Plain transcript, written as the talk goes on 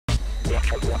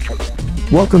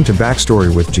Welcome to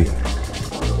Backstory with G,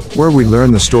 where we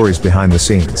learn the stories behind the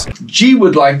scenes. G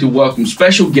would like to welcome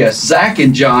special guests Zack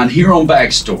and John here on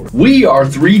Backstory. We are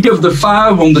 3 of the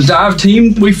 5 on the dive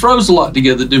team. We froze a lot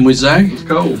together, didn't we, Zack? It was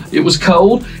cold. It was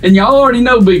cold, and y'all already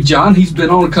know Big John. He's been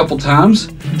on a couple times.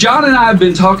 John and I have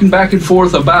been talking back and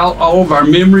forth about all of our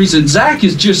memories, and Zack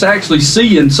is just actually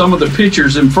seeing some of the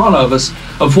pictures in front of us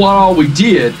of what all we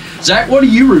did. Zack, what do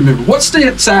you remember? What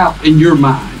stands out in your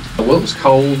mind? Well, it was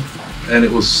cold, and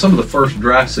it was some of the first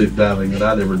dry suit diving that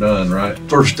I'd ever done, right?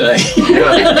 First day.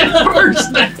 Yeah.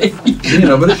 First day. You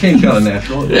know, but it came kind of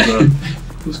natural. It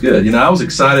was good. You know, I was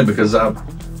excited because I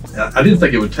didn't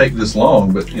think it would take this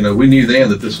long, but, you know, we knew then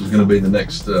that this was going to be the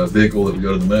next vehicle that would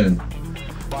go to the moon.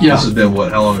 Yeah. This has been,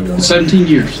 what, how long ago now? 17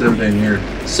 years. 17 years.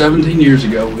 17 years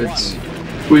ago.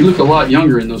 We look a lot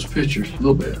younger in those pictures. A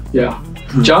little bit. Yeah.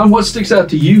 John, what sticks out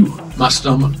to you? My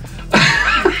stomach.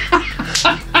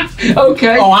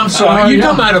 Okay. Oh, I'm sorry. You're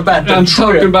talking about the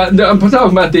trip. I'm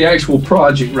talking about the actual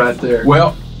project right there.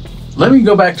 Well, let me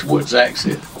go back to what Zack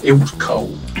said. It was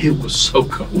cold. It was so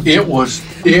cold. It was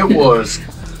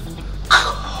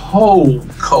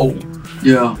cold.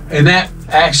 Yeah. And that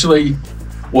actually,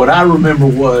 what I remember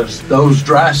was those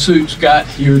dry suits got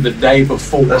here the day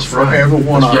before. That's for right. every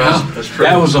one of Yeah. us. That's true.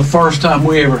 That was the first time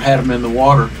we ever had them in the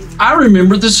water. I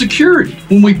remember the security.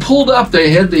 When we pulled up, they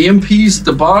had the MPs at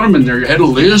the bottom, and they had a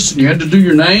list, and you had to do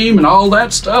your name and all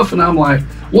that stuff. And I'm like,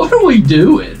 what are we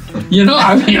doing? You know,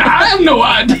 I mean, I have no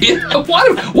idea.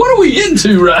 What are we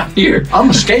into right here?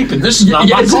 I'm escaping. This is not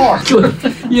my car.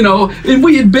 Exactly. You know, and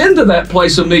we had been to that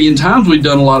place a million times. We'd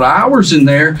done a lot of hours in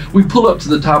there. We pull up to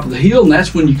the top of the hill, and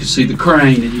that's when you can see the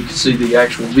crane and you can see the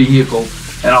actual vehicle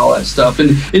and all that stuff. And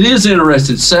it is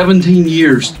interesting, 17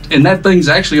 years, and that thing's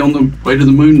actually on the way to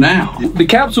the moon now. The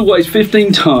capsule weighs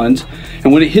 15 tons,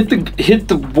 and when it hit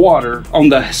the water on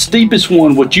the steepest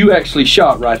one, what you actually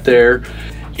shot right there,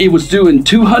 it was doing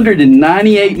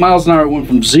 298 miles an hour. It went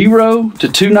from 0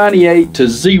 to 298 to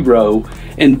 0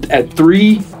 at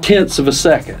 3/10 of a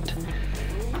second.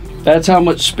 That's how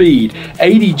much speed.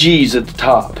 80 G's at the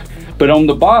top. But on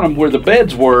the bottom where the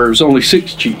beds were, it was onwe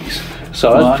 6 G's. So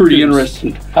that's pretty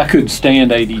interesting. I couldn't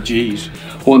stand 80 G's.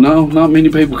 Well, no, not many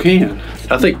people can.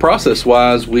 I think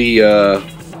process-wise, we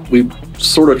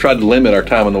sort of tried to limit our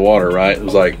time in the water, right? It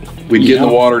was like we'd get in the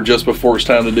water just before it's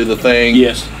time to do the thing.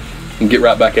 Yes. And get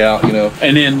right back out, you know.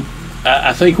 And then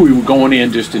I think we were going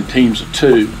in just in teams of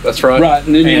 2. That's right. Right,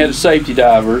 and then you had a safety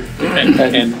diver.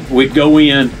 And we'd go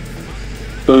in,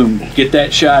 boom, get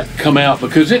that shot, come out,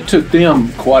 because it took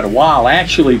them quite a while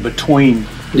actually between.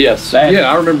 Yes. That,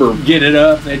 Yeah, I remember. get it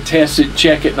up, they'd test it,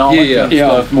 check it, and all that kind of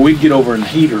stuff. And we'd get over in the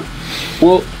heater.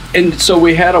 Well, and so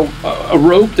we had a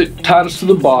rope that tied us to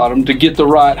the bottom to get the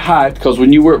right height because we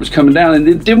knew where it was coming down. And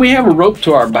then didn't we have a rope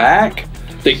to our back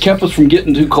that kept us from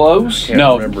getting too close?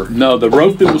 No, the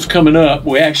rope that was coming up,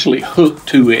 we actually hooked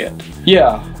to it.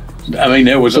 Yeah. I mean,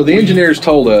 there was. So the engineers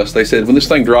told us, they said, when this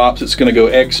thing drops, it's going to go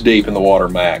X deep in the water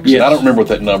max. Yes. And I don't remember what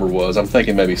that number was. I'm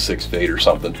thinking maybe 6 feet or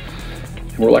something.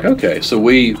 And we're like, okay. So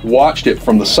we watched it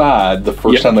from the side the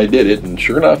first time they did it, and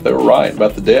sure enough, they were right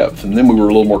about the depth. And then we were a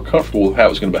little more comfortable with how it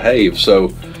was going to behave.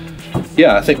 So,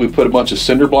 yeah, I think we put a bunch of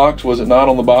cinder blocks, was it not,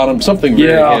 on the bottom? Something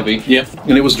very heavy. Yep.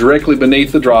 And it was directly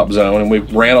beneath the drop zone, and we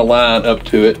ran a line up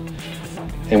to it.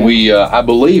 And we, I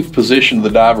believe, positioned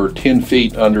the diver 10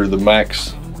 feet under the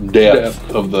max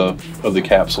depth of the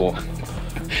capsule.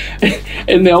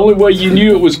 And the only way you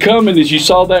knew it was coming is you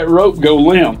saw that rope go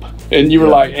limp. And you were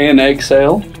like, and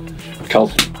exhale?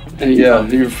 Because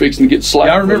you were fixing to get slapped.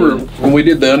 Yeah, I remember when we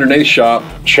did the underneath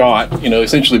shot, you know,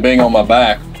 essentially being on my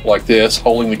back like this,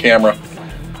 holding the camera,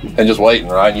 and just waiting,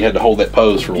 right? And you had to hold that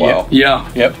pose for a while. Yeah.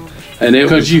 Yep. And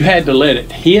Because you had to let it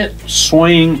hit,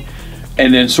 swing,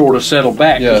 and then sort of settle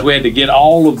back. Because we had to get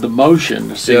all of the motion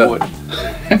to see what.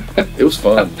 It was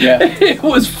fun. Yeah. It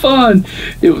was fun.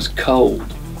 It was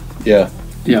cold. Yeah.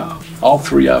 Yeah. All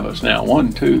 3 of us now.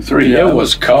 1, 2, 3. Yeah, it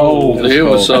was cold. It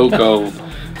was so cold.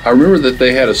 I remember that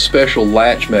they had a special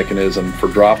latch mechanism for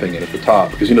dropping it at the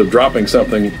top, because, you know, dropping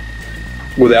something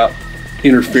without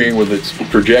interfering with its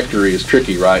trajectory is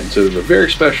tricky, right? And so there's a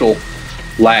very special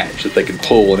latch that they could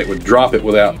pull, and it would drop it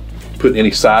without putting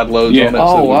any side loads on it.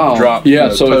 Oh, so it wow. would drop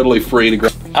so totally free to go.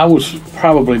 I was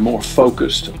probably more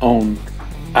focused on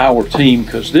our team,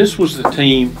 because this was the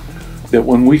team that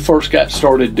when we first got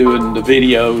started doing the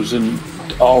videos and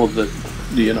all of the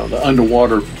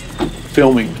underwater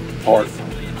filming part,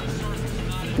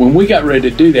 when we got ready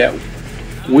to do that,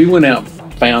 we went out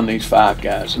and found these 5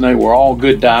 guys, and they were all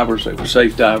good divers. They were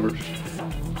safe divers.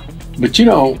 But you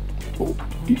know,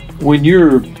 when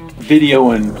you're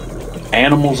videoing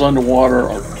animals underwater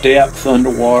or depth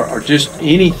underwater or just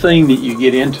anything that you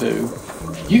get into,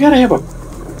 you got to have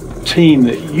a team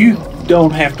that you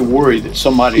don't have to worry that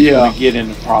somebody's going to get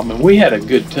in a problem. And we had a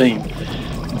good team.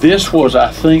 This was,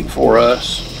 I think, for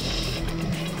us,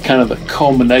 kind of the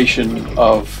culmination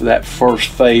of that first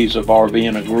phase of our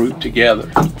being a group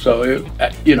together. So,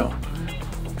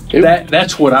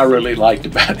 that's what I really liked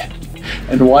about it.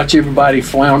 And to watch everybody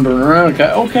floundering around,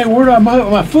 okay, where do I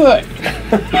put my foot?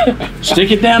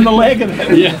 Stick it down the leg of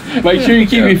it. Yeah, make sure you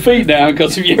keep your feet down,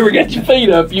 because if you ever got your feet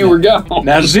up, you were gone.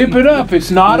 Now zip it up.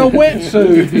 It's not a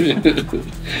wetsuit.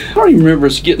 I don't even remember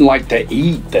us getting like to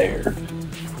eat there.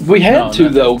 We had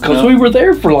though, because we were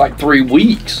there for like 3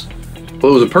 weeks.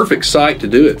 Well, it was a perfect site to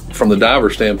do it from the diver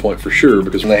standpoint for sure,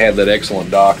 because when they had that excellent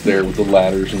dock there with the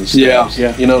ladders and the steps,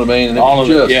 yeah. you know what I mean? And all of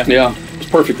it, yeah. It was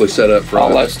perfectly set up for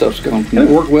all that stuff's going. And it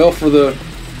worked well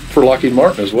for Lockheed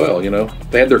Martin as well. You know,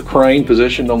 they had their crane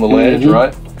positioned on the ledge,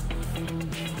 right?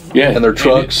 Yeah, and their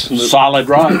trucks, and solid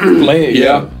rock ledge.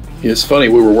 Yeah. It's funny,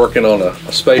 we were working on a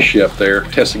spaceship there,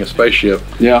 testing a spaceship.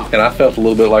 Yeah. And I felt a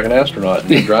little bit like an astronaut in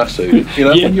the dry suit. You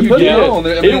know, when you put it on.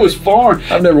 I mean, it was far.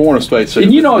 I've never worn a spacesuit.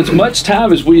 And you know, as much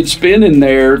time as we had spent in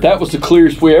there, that was the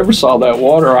clearest we ever saw that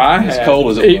water I had. As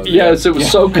cold as it was. Yes, it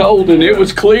was so cold, and it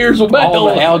was clear as a bell.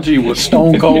 All the algae was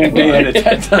stone cold dead at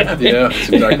that time. Yeah, that's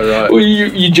exactly right. Well,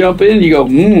 you jump in and you go,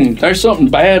 there's something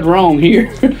bad wrong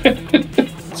here.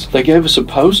 They gave us a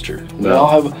poster.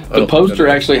 The poster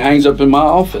actually hangs up in my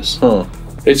office. Huh.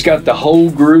 It's got the whole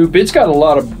group. It's got a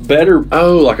lot of better.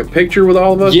 Oh, like a picture with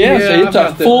all of us? Yes, yeah, it's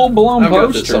a full-blown poster. I've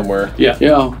got this somewhere. Yeah.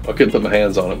 I couldn't put my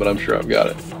hands on it, but I'm sure I've got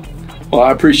it. Well,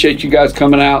 I appreciate you guys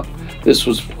coming out. This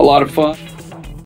was a lot of fun.